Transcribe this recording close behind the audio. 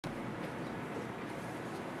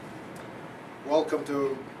Welcome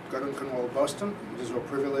to Gide Demosthenes, Boston. It is our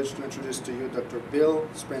privilege to introduce to you Dr. Bill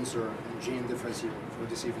Spencer and Jeanne DeFazio for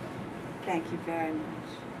this evening. Thank you very much.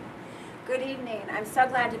 Good evening. I'm so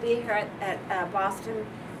glad to be here at Boston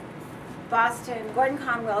Gordon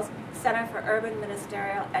Conwell's Center for Urban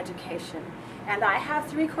Ministerial Education. And I have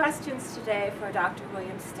 3 questions today for Dr.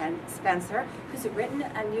 William Spencer, who's written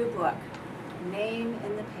a new book, Name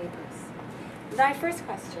in the Papers. My first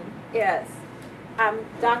question is,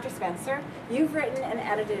 Dr. Spencer, you've written and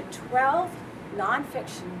edited 12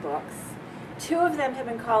 nonfiction books. 2 of them have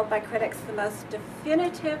been called by critics the most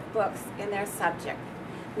definitive books in their subject: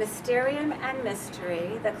 Mysterium and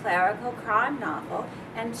Mystery, the clerical crime novel,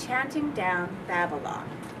 and Chanting Down Babylon.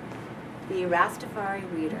 The Rastafari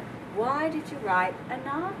Reader. Why did you write a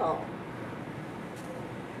novel?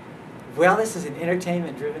 Well, this is an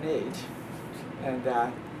entertainment-driven age, and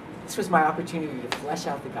this was my opportunity to flesh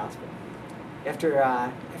out the gospel. After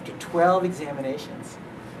 12 examinations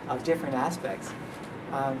of different aspects,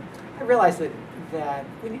 I realized that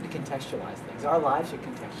we need to contextualize things. Our lives should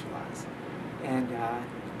contextualize. And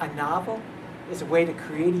a novel is a way to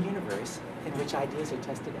create a universe in which ideas are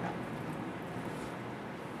tested out.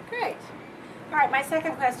 Great. All right, my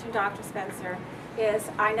second question, Dr. Spencer, is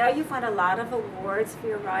I know you've won a lot of awards for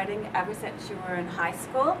your writing ever since you were in high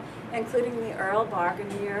school, including the Earl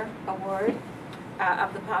Barganier Award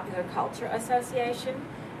of the Popular Culture Association,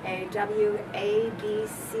 a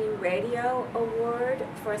WABC Radio Award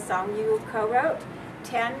for a song you co-wrote,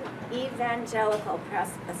 10 Evangelical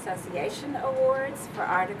Press Association Awards for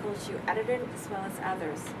articles you edited, as well as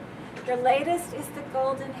others. Your latest is the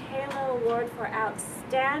Golden Halo Award for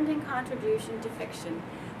Outstanding Contribution to Fiction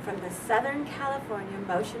from the Southern California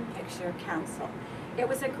Motion Picture Council. It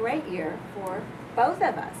was a great year for both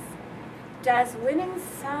of us. Does winning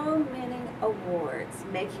so many awards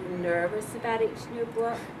make you nervous about each new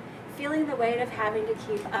book, feeling the weight of having to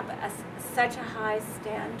keep up such a high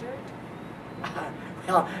standard?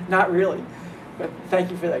 Well, not really, but thank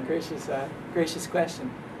you for that gracious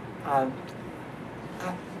question. I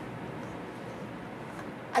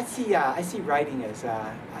see writing as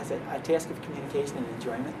a task of communication and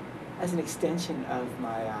enjoyment, as an extension of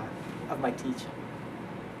my teaching.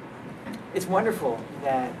 It's wonderful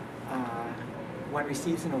that one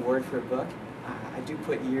receives an award for a book. I do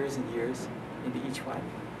put years and years into each one,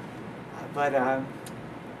 but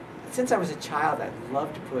since I was a child, I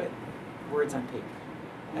loved to put words on paper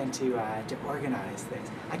and to organize things.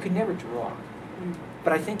 I could never draw,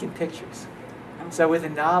 but I think in pictures. So with a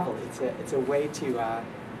novel, it's a way to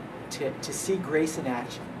see grace in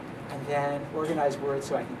action and then organize words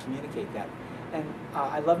so I can communicate that. And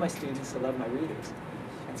I love my students, I love my readers,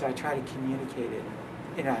 and so I try to communicate it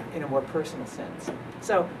in a more personal sense.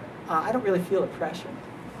 So I don't really feel a pressure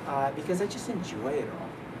because I just enjoy it all.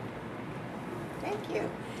 Thank you.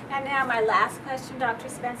 And now my last question, Dr.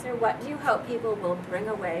 Spencer, what do you hope people will bring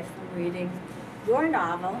away from reading your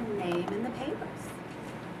novel, Name in the Papers?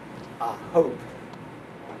 Hope.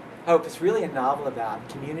 Hope is really a novel about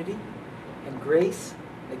community and grace,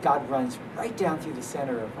 that God runs right down through the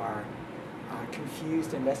center of our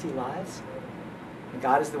confused and messy lives. And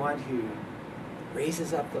God is the one who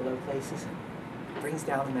raises up the low places and brings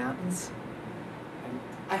down the mountains. And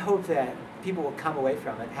I hope that people will come away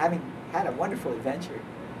from it having had a wonderful adventure,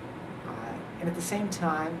 and at the same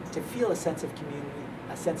time to feel a sense of community,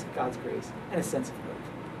 a sense of God's grace, and a sense of hope.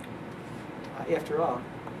 After all,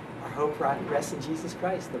 our hope rests in Jesus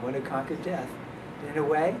Christ, the one who conquered death. And in a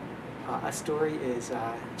way, a story is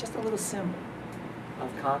just a little symbol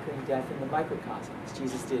of conquering death in the microcosm, as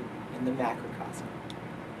Jesus did in the macrocosm.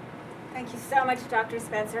 Thank you so much, Dr.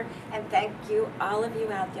 Spencer, and thank you, all of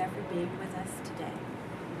you out there, for being with us today.